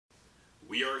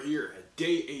We are here at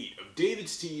day 8 of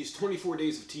David's Tea's 24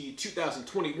 Days of Tea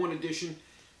 2021 edition,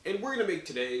 and we're going to make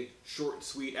today short and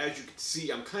sweet. As you can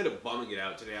see, I'm kind of bumming it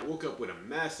out today. I woke up with a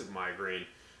massive migraine.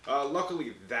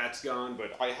 Luckily, that's gone,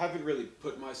 but I haven't really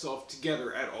put myself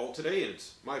together at all today, and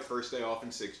it's my first day off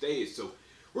in 6 days, so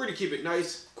we're going to keep it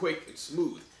nice, quick, and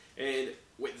smooth. And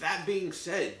with that being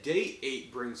said, day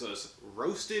 8 brings us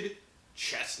roasted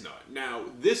chestnut. Now,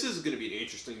 this is going to be an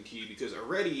interesting tea because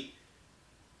already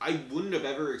I wouldn't have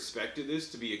ever expected this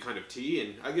to be a kind of tea,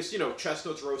 and I guess, you know,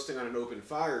 chestnuts roasting on an open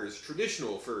fire is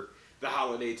traditional for the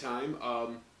holiday time.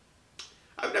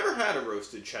 I've never had a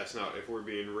roasted chestnut, if we're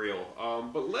being real,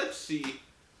 but let's see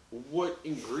what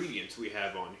ingredients we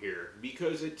have on here,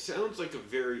 because it sounds like a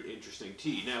very interesting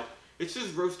tea. Now, it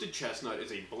says roasted chestnut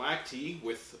is a black tea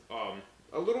with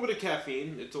a little bit of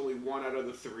caffeine. It's only 1 out of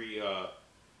the 3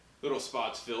 little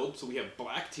spots filled, so we have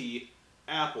black tea,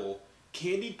 apple,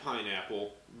 candied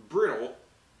pineapple, brittle,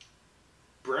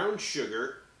 brown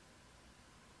sugar,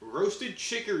 roasted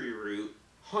chicory root,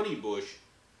 honeybush,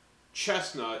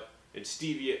 chestnut, and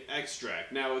stevia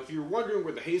extract. Now, if you're wondering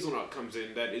where the hazelnut comes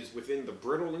in, that is within the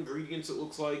brittle ingredients, it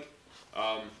looks like.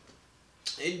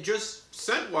 And just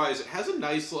scent-wise, it has a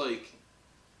nice, like,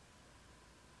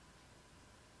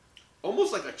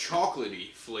 almost like a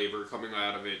chocolatey flavor coming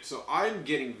out of it. So I'm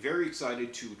getting very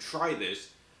excited to try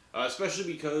this. Especially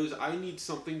because I need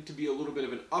something to be a little bit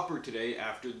of an upper today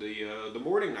after the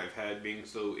morning I've had, being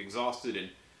so exhausted and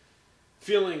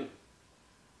feeling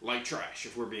like trash,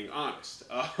 if we're being honest.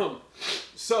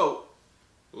 So,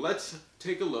 let's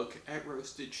take a look at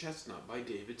Roasted Chestnut by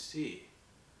David's Tea.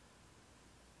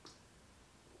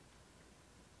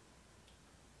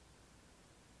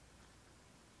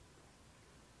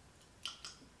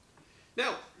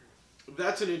 Now,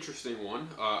 that's an interesting one.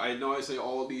 I know I say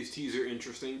all of these teas are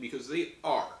interesting because they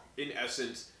are. In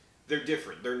essence, they're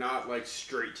different. They're not like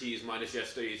straight teas minus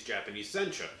yesterday's Japanese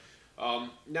sencha.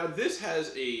 Now this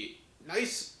has a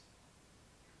nice,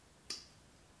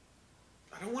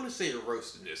 I don't want to say a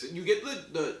roastedness. You get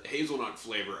the hazelnut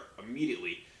flavor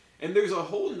immediately. And there's a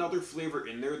whole nother flavor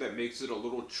in there that makes it a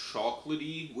little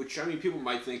chocolatey, which, I mean, people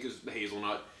might think is the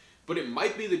hazelnut, but it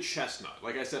might be the chestnut.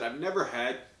 Like I said, I've never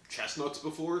had chestnuts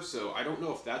before, so I don't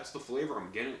know if that's the flavor I'm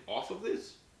getting off of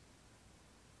this.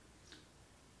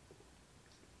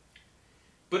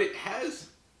 But it has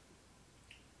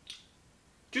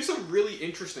just a really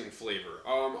interesting flavor.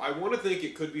 I want to think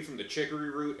it could be from the chicory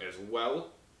root as well,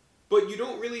 but you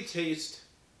don't really taste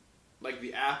like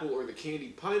the apple or the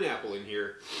candied pineapple in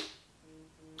here.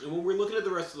 And when we're looking at the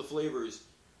rest of the flavors,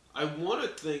 I want to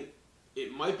think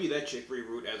it might be that chicory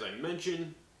root, as I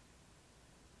mentioned.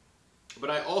 But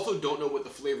I also don't know what the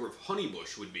flavor of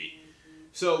honeybush would be.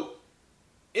 So,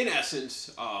 in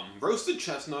essence, roasted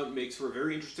chestnut makes for a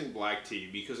very interesting black tea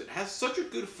because it has such a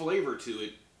good flavor to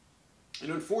it.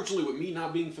 And unfortunately, with me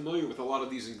not being familiar with a lot of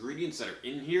these ingredients that are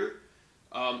in here,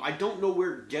 I don't know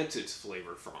where it gets its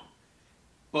flavor from.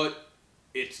 But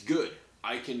it's good.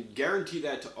 I can guarantee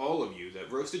that to all of you, that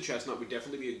roasted chestnut would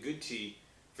definitely be a good tea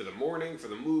for the morning, for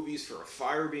the movies, for a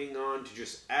fire being on, to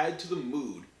just add to the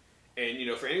mood. And, you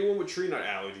know, for anyone with tree nut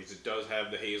allergies, it does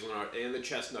have the hazelnut and the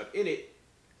chestnut in it,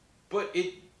 but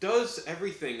it does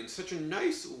everything in such a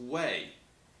nice way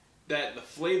that the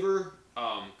flavor,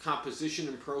 composition,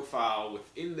 and profile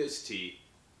within this tea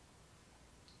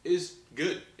is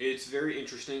good. It's very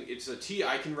interesting. It's a tea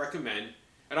I can recommend,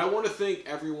 and I want to think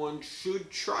everyone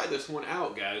should try this one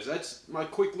out, guys. That's my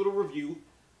quick little review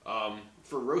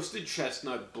for Roasted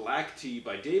Chestnut Black Tea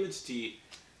by David's Tea.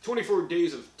 24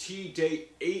 Days of Tea, Day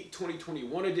 8,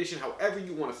 2021 edition, however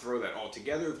you want to throw that all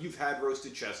together. If you've had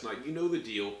roasted chestnut, you know the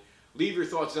deal. Leave your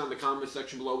thoughts down in the comments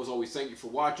section below. As always, thank you for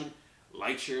watching.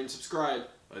 Like, share, and subscribe.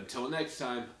 Until next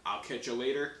time, I'll catch you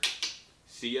later.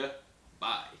 See ya.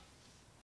 Bye.